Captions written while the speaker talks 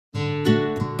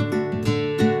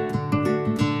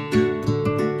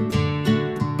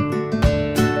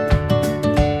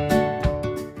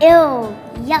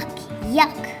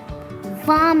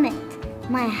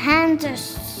hands are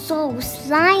so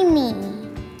slimy.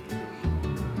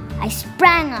 I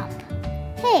sprang up.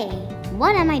 Hey,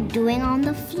 what am I doing on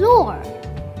the floor?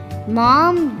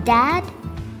 Mom, Dad,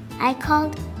 I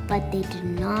called, but they did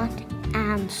not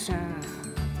answer.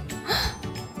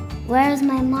 Where's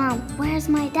my mom? Where's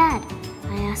my dad?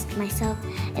 I asked myself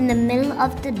in the middle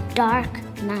of the dark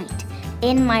night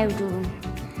in my room.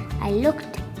 I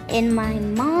looked in my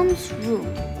mom's room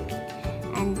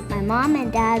and my mom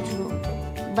and dad's room,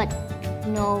 but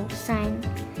no sign.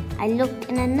 I looked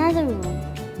in another room,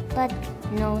 but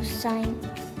no sign.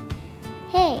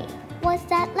 Hey, what's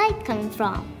that light coming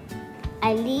from?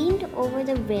 I leaned over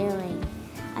the railing.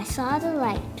 I saw the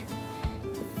light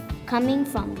coming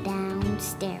from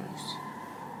downstairs,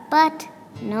 but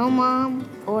no mom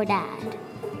or dad.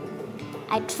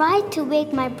 I tried to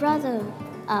wake my brother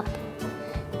up,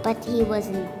 but he was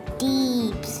in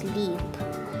deep sleep.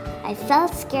 I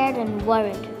felt scared and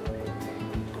worried.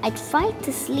 I tried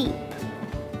to sleep,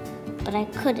 but I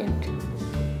couldn't.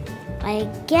 I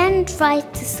again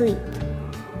tried to sleep,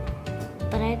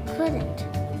 but I couldn't.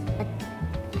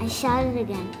 I shouted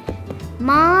again,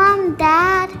 Mom,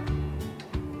 Dad,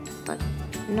 but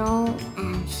no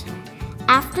answer.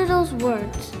 After those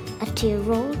words, a tear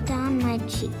rolled down my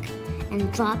cheek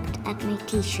and dropped at my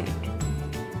t-shirt.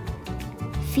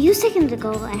 A few seconds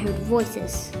ago, I heard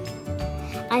voices.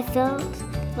 I felt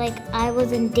like I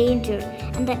was in danger,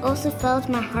 and I also felt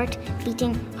my heart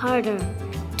beating harder.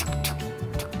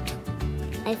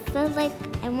 I felt like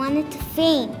I wanted to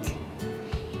faint.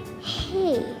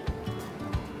 Hey,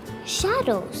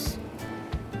 shadows.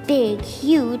 Big,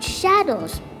 huge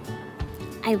shadows.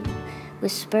 I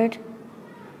whispered.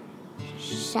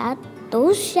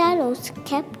 Those shadows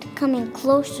kept coming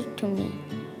closer to me.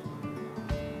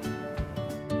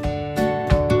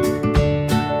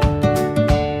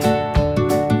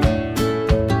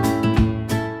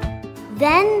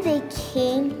 Then they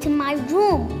came to my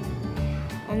room,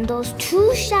 and those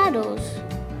two shadows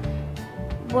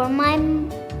were my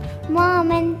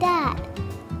mom and dad.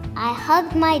 I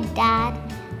hugged my dad,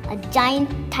 a giant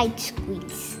tight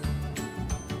squeeze.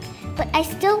 But I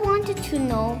still wanted to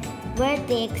know where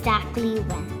they exactly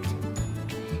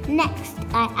went. Next,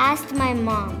 I asked my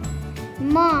mom,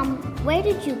 Mom, where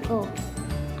did you go?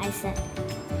 I said,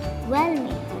 Well,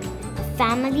 Mehar, the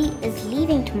family is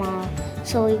leaving tomorrow,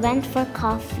 so we went for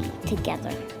coffee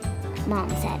together, Mom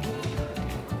said.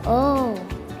 Oh,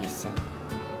 I said,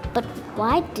 but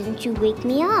why didn't you wake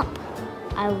me up?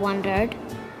 I wondered.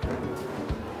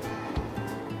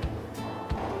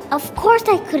 Of course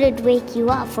I couldn't wake you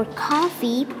up for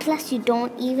coffee, plus you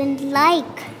don't even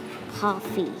like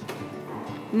coffee,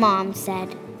 Mom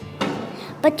said.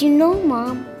 But you know,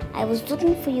 Mom, I was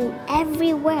looking for you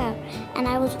everywhere, and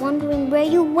I was wondering where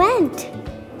you went.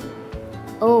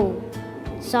 Oh,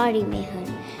 sorry, Mehar.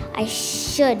 I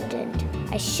should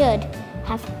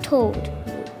have told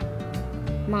you,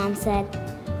 Mom said.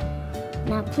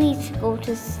 Now please go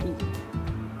to sleep,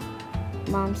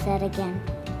 Mom said again.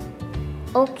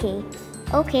 Okay,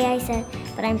 I said,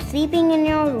 but I'm sleeping in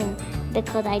your room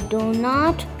because I do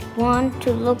not want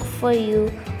to look for you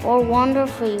or wander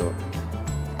for you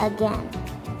again.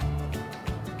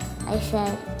 I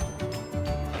said,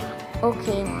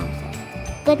 okay, Mom said.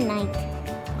 Good night,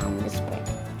 Mom whispered.